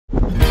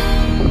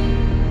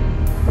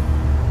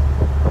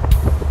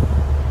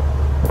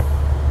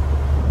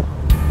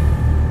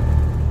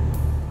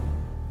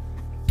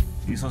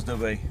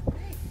Sossusvlei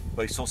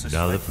bij Now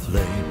Sossusvlei. the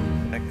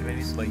flame, Ik weet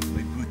niet, bij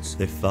Roots.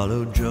 they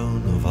followed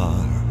Joan of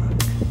Arc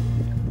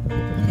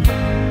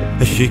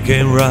as she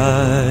came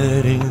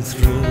riding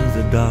through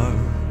the dark.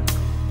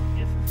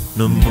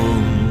 No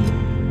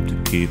moon to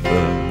keep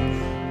her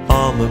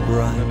armor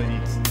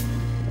bright,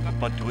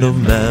 no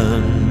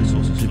man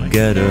to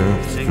get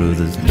her through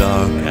this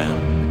dark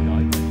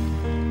and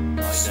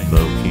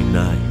smoky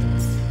night.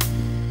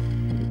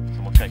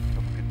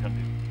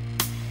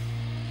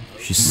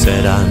 She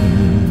said,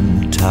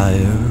 I'm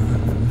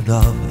tired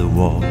of the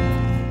war.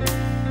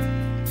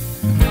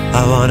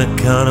 I want a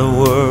kind of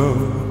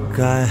work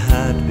I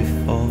had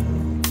before,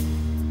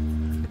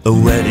 a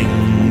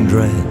wedding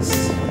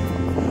dress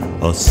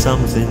or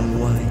something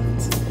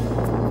white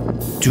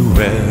to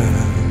wear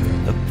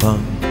upon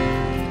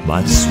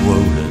my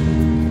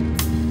swollen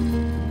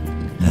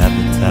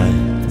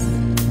appetite.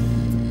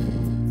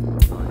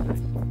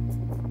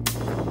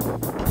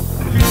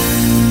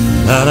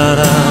 La da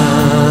da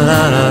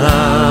da da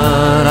da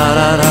da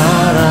da da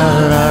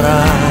da da.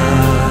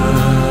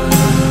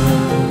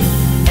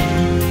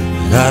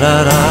 Da da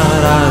da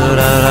da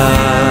da da.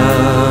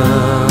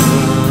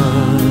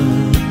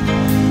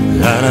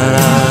 Da da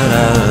da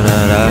da da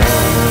da.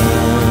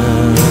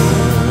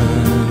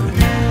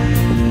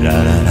 Da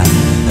da da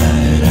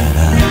da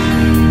da.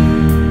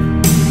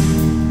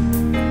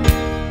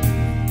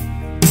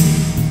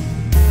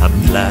 I'm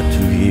glad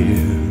to hear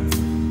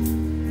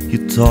you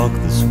talk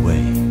this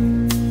way,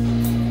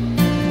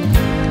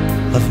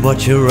 of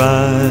what you're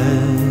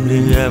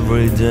writing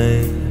every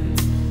day,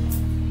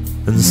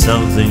 and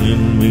something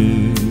in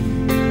me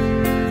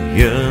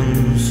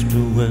yearns to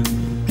win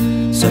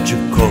such a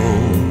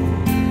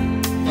cold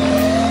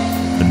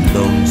and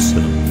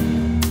lonesome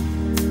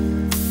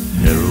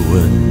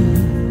heroine.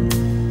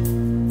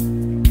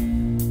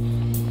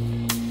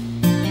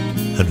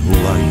 And who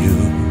are you?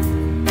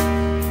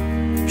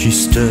 She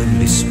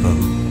sternly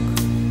spoke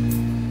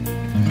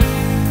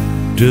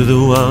to the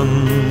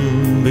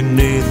one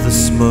beneath the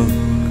smoke.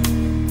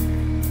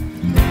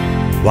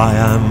 Why,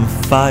 I'm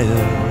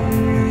fire,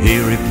 he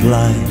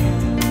replied,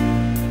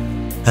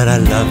 and I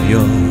love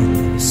your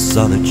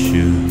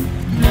solitude,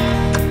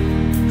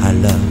 I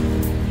love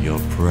your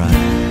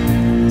pride.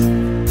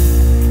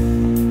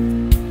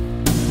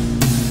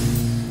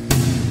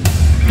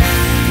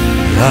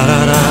 Da da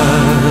da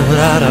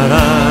da da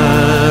da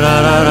da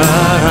da da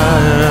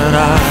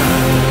da.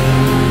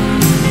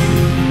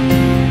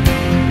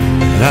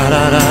 Da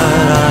da da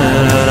da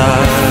da da.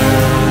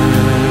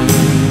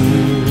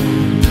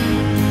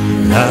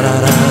 Da da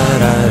da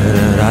da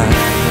da da.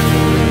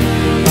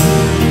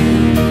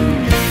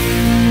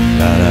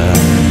 Da da da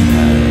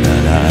da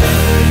da.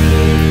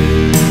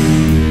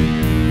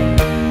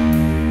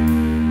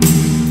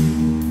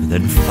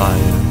 Then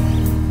fire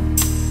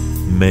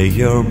make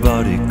your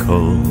body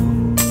cold.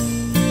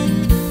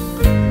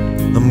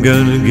 I'm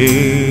gonna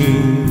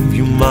give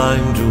you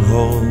mine to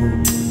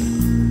hold.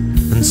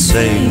 And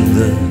saying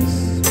this,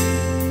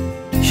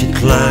 she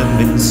climbed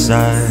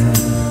inside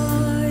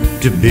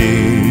to be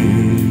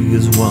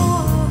his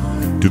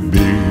one, to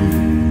be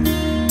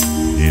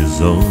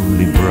his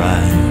only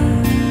bride.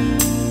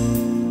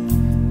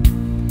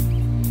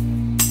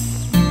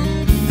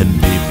 And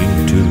deep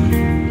into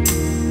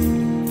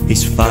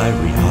his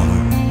fiery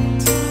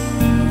heart,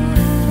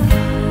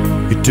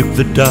 he took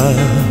the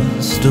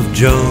dust of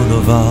Joan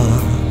of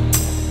Arc,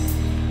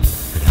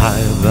 and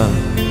high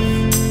above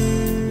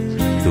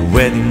the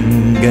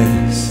wedding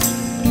guest,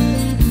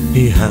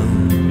 he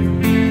hung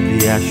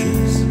the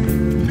ashes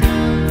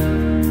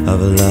of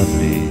a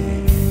lovely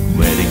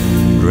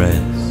wedding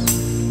dress.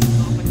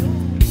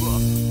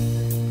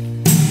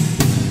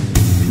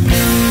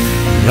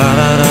 La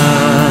da da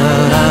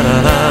da da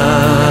da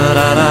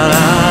da da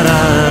da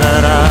da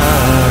da.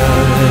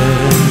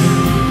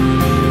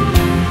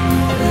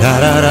 La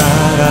da da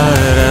da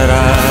da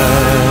da.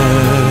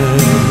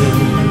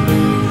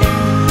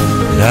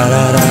 La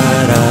da da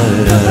da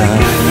da da.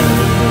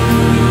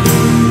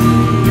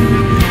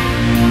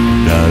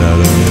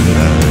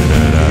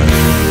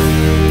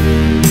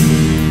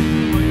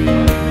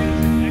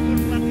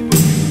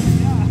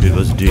 It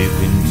was deep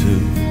into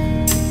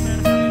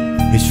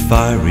his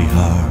fiery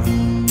heart.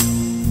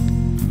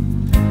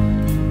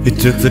 He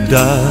took the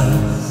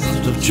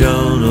dust of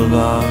Joan of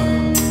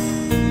Arc,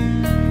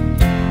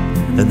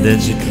 and then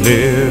she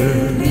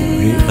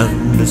clearly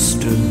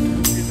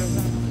understood,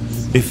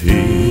 if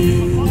he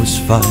was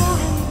fire,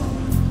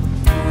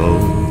 oh,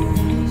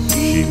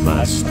 she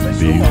must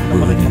be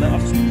wood.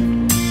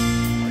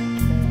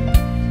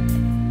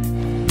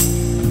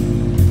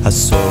 I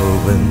saw her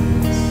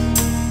wince,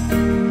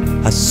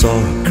 I saw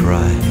her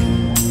cry,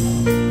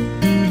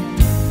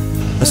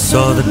 I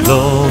saw the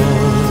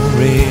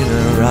glory in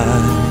her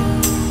eye.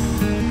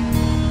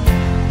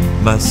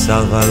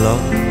 Myself I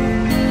long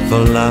for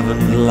love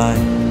and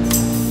light,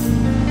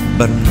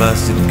 but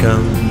must it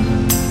come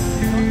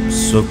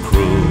so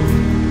cruel?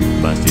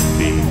 Must it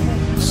be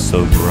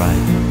so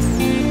bright?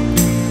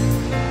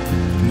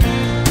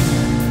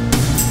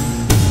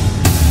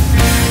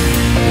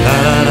 La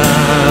la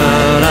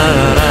la.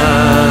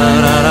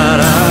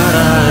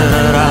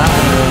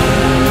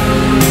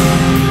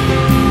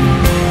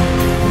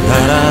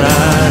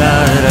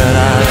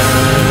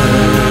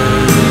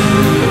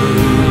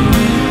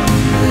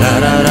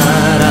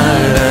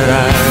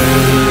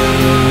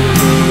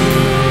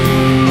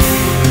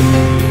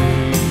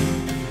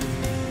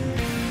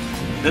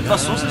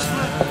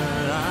 gestoord.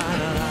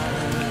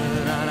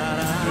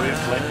 Doe je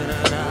klein.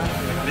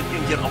 Ik heb net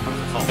een keer amper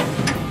gevallen.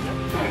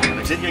 En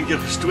ik zit een keer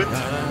gestoord. Ja,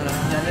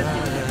 net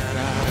niet meer.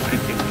 Maar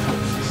ik denk,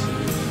 precies.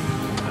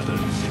 Ja, dat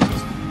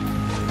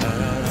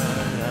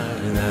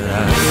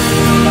is